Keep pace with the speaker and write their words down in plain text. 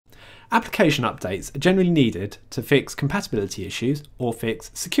Application updates are generally needed to fix compatibility issues or fix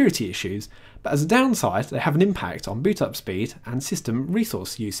security issues, but as a downside they have an impact on boot up speed and system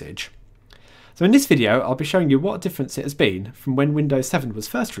resource usage. So in this video I'll be showing you what difference it has been from when Windows 7 was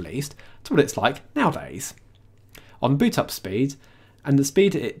first released to what it's like nowadays. On boot up speed and the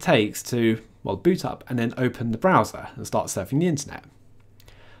speed it takes to boot up and then open the browser and start surfing the internet.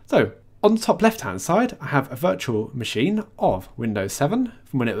 So on the top left hand side I have a virtual machine of Windows 7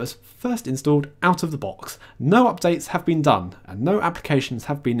 from when it was first installed out of the box. No updates have been done and no applications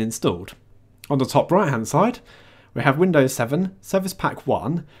have been installed. On the top right hand side we have Windows 7 Service Pack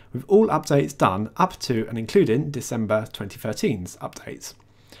 1 with all updates done up to and including December 2013's updates.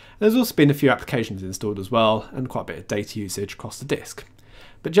 There's also been a few applications installed as well and quite a bit of data usage across the disk.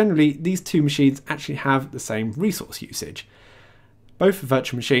 But generally these two machines actually have the same resource usage. Both are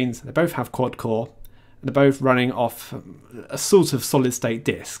virtual machines, they both have quad core, and they're both running off a sort of solid state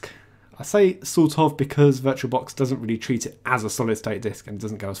disk. I say sort of because Virtualbox doesn't really treat it as a solid state disk and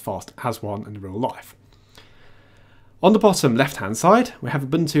doesn't go as fast as one in real life. On the bottom left hand side we have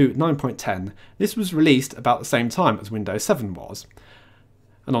Ubuntu 9.10. This was released about the same time as Windows 7 was.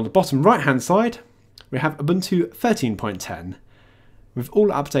 And on the bottom right hand side we have Ubuntu 13.10 with all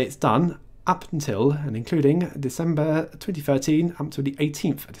updates done up until and including December 2013 up to the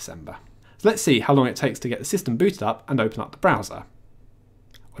 18th of December. So let's see how long it takes to get the system booted up and open up the browser.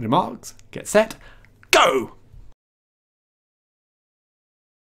 On your marks, get set, go!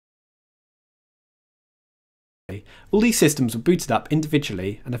 All these systems were booted up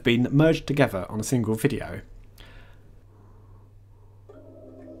individually and have been merged together on a single video.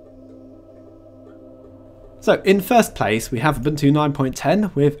 So in first place we have Ubuntu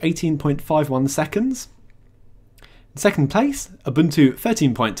 9.10 with 18.51 seconds. In second place, Ubuntu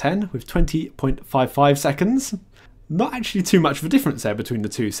 13.10 with 20.55 seconds. Not actually too much of a difference there between the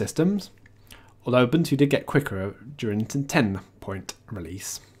two systems, although Ubuntu did get quicker during the 10-point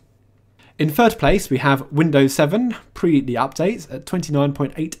release. In third place we have Windows 7 pre the updates at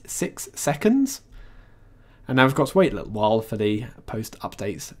 29.86 seconds. And now we've got to wait a little while for the post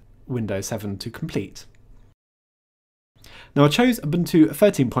updates Windows 7 to complete. Now I chose Ubuntu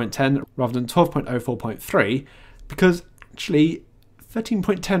 13.10 rather than 12.04.3 because actually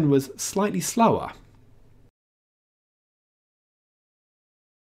 13.10 was slightly slower.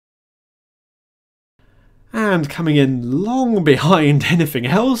 And coming in long behind anything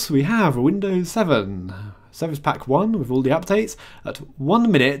else we have Windows 7 Service Pack 1 with all the updates at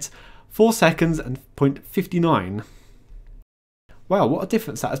 1 minute 4 seconds and 0.59. Wow, what a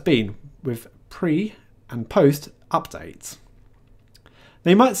difference that has been with pre and post updates.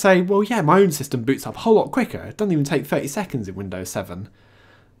 Now you might say, well yeah, my own system boots up a whole lot quicker, it doesn't even take 30 seconds in Windows 7.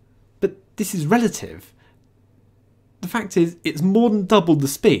 But this is relative. The fact is, it's more than double the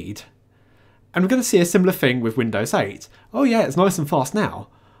speed. And we're going to see a similar thing with Windows 8. Oh yeah, it's nice and fast now,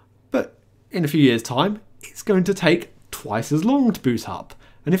 but in a few years' time, it's going to take twice as long to boot up.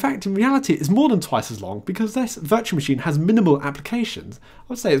 And in fact, in reality, it's more than twice as long because this virtual machine has minimal applications. I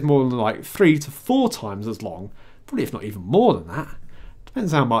would say it's more than like 3 to 4 times as long, probably if not even more than that.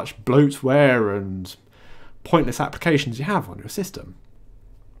 Depends how much bloatware and pointless applications you have on your system.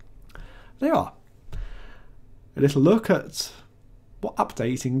 There you are. A little look at what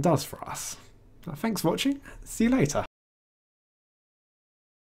updating does for us. Thanks for watching. See you later.